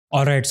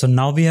Alright, so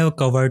now we have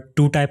covered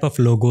two type of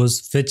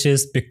logos, which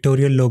is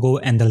pictorial logo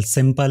and the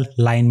simple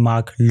line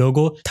mark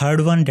logo.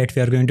 Third one that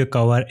we are going to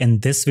cover in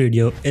this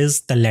video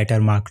is the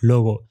lettermark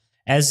logo.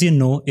 As you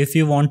know, if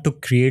you want to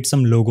create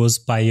some logos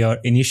by your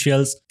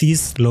initials,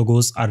 these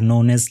logos are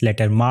known as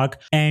lettermark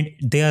and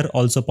they are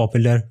also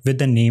popular with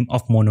the name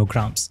of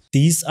monograms.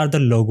 These are the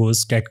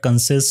logos that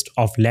consist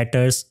of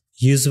letters,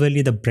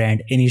 usually the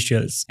brand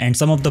initials, and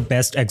some of the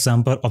best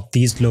example of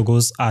these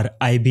logos are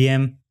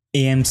IBM,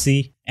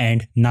 AMC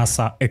and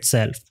NASA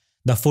itself.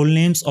 The full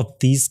names of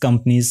these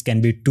companies can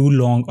be too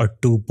long or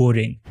too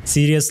boring.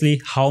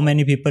 Seriously, how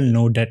many people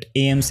know that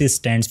AMC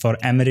stands for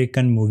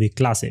American Movie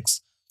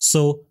Classics?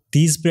 So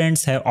these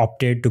brands have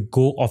opted to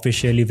go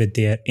officially with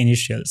their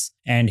initials.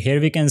 And here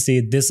we can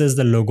see this is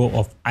the logo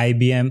of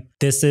IBM,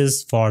 this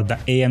is for the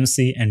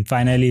AMC, and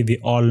finally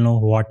we all know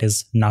what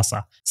is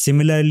NASA.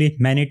 Similarly,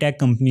 many tech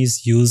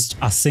companies used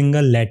a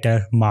single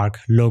letter mark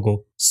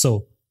logo.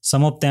 So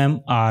some of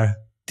them are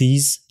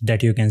these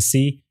that you can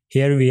see.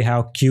 Here we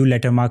have Q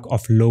lettermark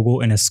of logo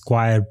in a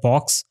square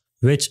box,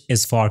 which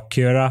is for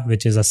Quora,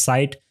 which is a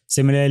site.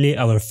 Similarly,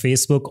 our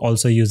Facebook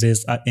also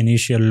uses an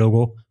initial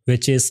logo,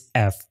 which is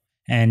F.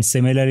 And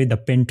similarly, the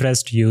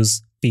Pinterest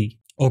use P.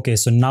 Okay,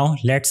 so now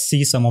let's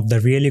see some of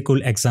the really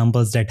cool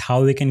examples that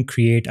how we can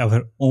create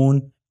our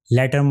own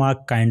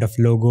lettermark kind of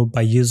logo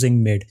by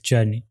using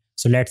MidJourney.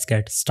 So let's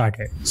get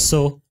started.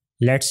 So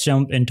let's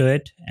jump into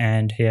it.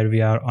 And here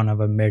we are on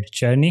our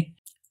MidJourney.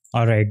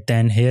 Alright,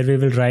 then here we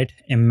will write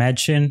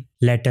imagine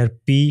letter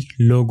P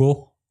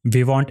logo.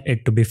 We want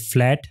it to be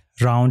flat,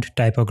 round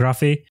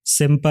typography,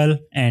 simple,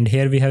 and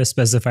here we have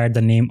specified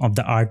the name of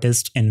the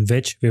artist in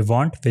which we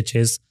want, which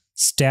is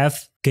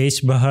Steph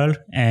Geichbacher,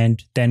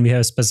 and then we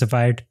have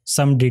specified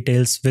some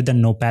details with a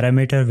no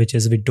parameter, which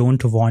is we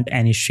don't want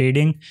any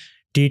shading,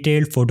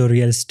 detailed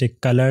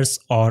photorealistic colors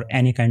or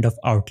any kind of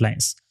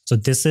outlines. So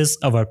this is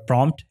our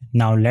prompt.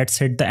 Now let's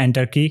hit the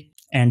enter key,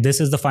 and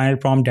this is the final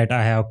prompt that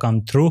I have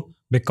come through,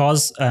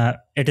 because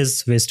it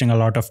is wasting a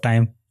lot of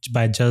time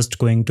by just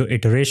going to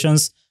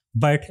iterations.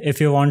 But if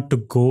you want to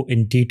go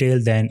in detail,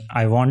 then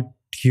I want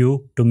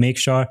you to make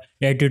sure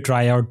that you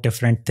try out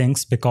different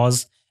things,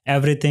 because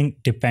everything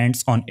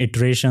depends on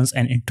iterations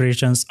and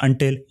iterations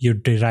until you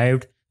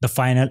derived the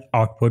final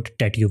output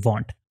that you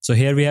want. So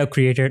here we have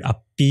created a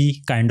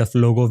P kind of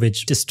logo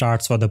which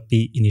starts for the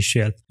P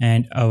initial,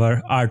 and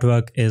our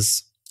artwork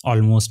is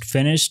almost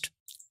finished.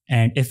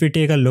 And if we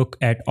take a look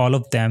at all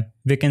of them,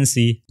 we can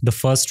see the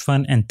first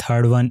one and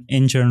third one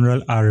in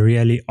general are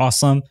really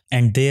awesome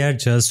and they are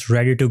just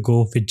ready to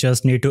go. We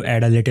just need to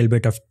add a little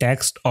bit of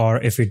text, or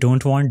if we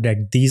don't want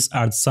that, these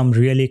are some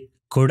really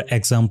good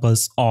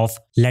examples of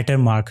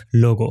lettermark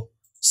logo.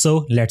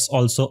 So let's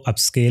also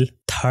upscale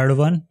third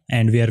one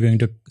and we are going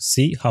to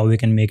see how we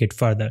can make it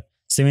further.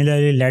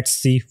 Similarly, let's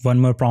see one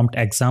more prompt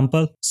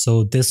example.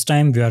 So this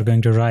time we are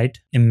going to write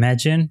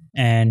imagine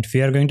and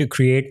we are going to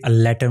create a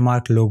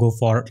lettermark logo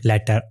for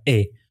letter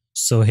A.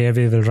 So here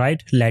we will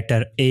write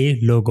letter A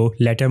logo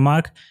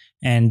lettermark,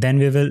 and then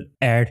we will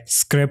add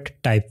script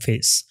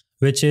typeface,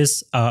 which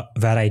is a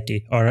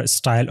variety or a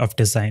style of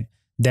design.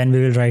 Then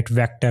we will write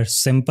vector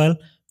simple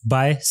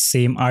by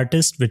same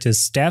artist, which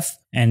is Steph,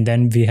 and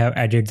then we have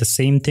added the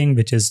same thing,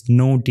 which is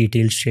no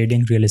detailed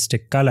shading,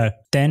 realistic color.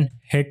 Then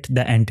hit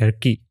the enter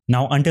key.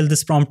 Now until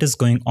this prompt is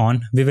going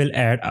on, we will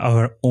add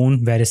our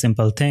own very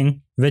simple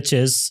thing, which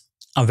is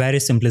a very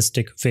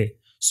simplistic way.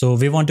 So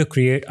we want to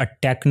create a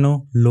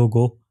techno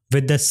logo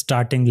with the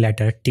starting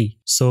letter T.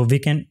 So we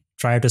can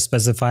try to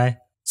specify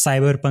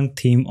cyberpunk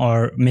theme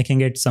or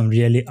making it some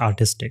really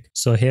artistic.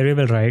 So here we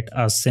will write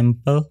a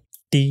simple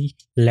T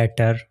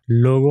letter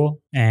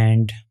logo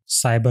and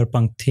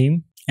cyberpunk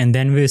theme, and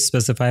then we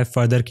specify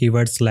further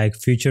keywords like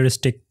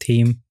futuristic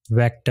theme,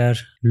 vector,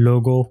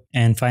 logo,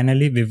 and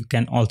finally we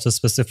can also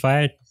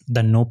specify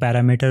the no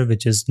parameter,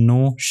 which is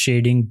no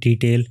shading,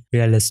 detail,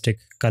 realistic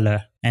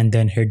color, and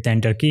then hit the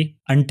enter key.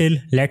 Until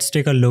let's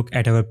take a look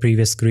at our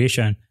previous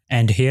creation,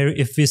 and here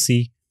if we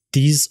see,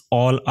 these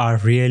all are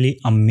really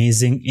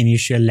amazing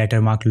initial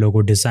lettermark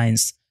logo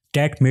designs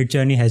that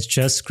MidJourney has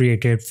just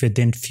created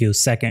within few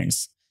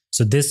seconds.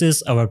 So this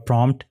is our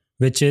prompt,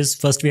 which is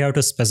first we have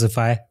to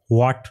specify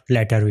what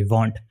letter we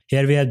want.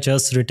 Here we have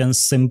just written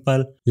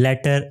simple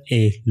letter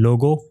A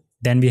logo.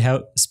 Then we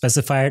have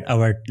specified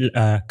our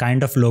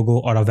kind of logo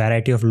or a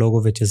variety of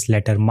logo, which is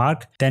letter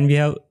mark. Then we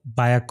have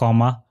by a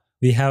comma,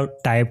 we have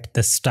typed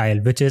the style,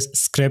 which is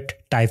script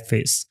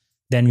typeface.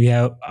 Then we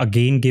have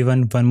again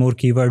given one more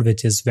keyword,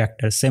 which is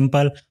vector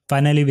simple.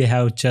 Finally, we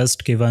have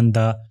just given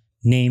the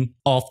name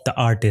of the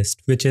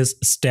artist, which is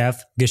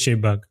Steph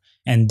Geichbacher.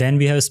 And then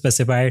we have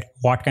specified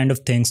what kind of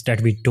things that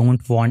we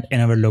don't want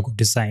in our logo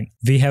design.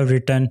 We have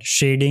written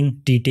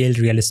shading, detailed,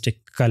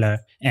 realistic color,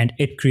 and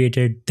it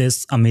created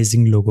this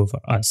amazing logo for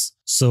us.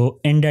 So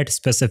in that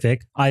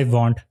specific, I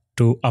want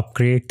to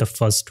upgrade the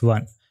first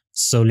one.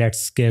 So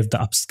let's give the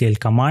upscale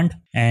command.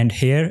 And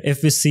here,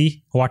 if we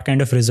see what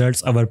kind of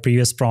results our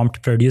previous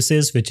prompt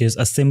produces, which is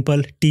a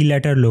simple T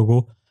letter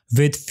logo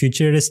with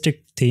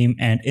futuristic theme,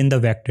 and in the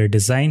vector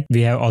design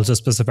we have also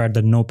specified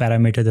the no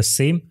parameter the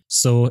same.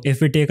 So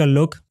if we take a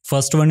look,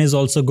 first one is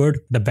also good.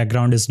 The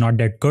background is not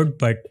that good,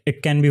 but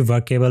it can be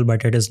workable,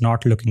 but it is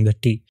not looking the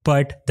T.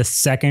 But the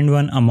second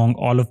one among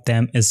all of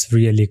them is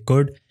really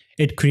good.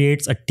 It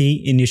creates a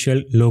T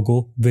initial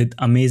logo with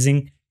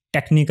amazing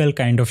technical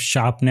kind of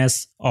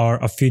sharpness or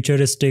a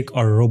futuristic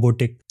or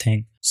robotic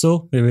thing.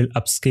 So we will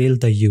upscale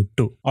the U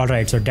too.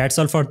 Alright, so that's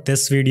all for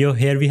this video.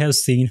 Here we have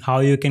seen how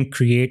you can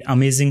create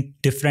amazing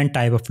different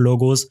type of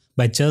logos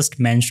by just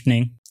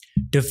mentioning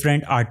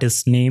different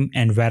artist name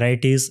and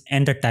varieties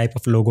and the type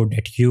of logo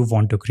that you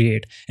want to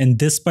create. In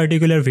this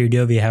particular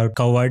video, we have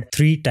covered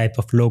 3 type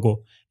of logo.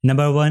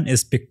 Number 1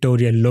 is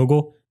pictorial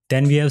logo.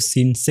 Then we have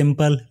seen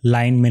simple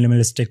line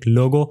minimalistic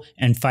logo,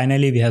 and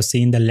finally we have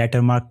seen the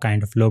lettermark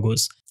kind of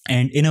logos.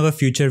 And in our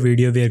future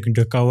video, we are going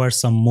to cover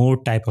some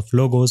more type of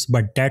logos,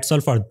 but that's all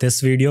for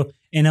this video.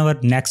 In our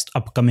next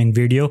upcoming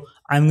video,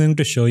 I'm going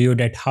to show you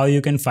that how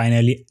you can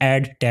finally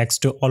add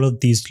text to all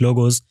of these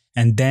logos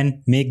and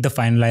then make the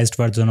finalized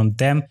version of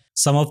them.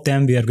 Some of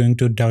them we are going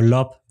to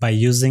develop by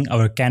using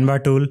our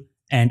Canva tool,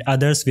 and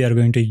others we are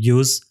going to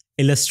use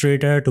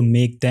Illustrator to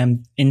make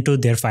them into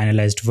their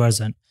finalized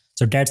version.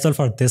 So that's all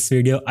for this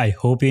video. I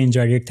hope you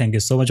enjoyed it. Thank you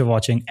so much for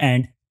watching,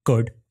 and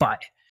goodbye.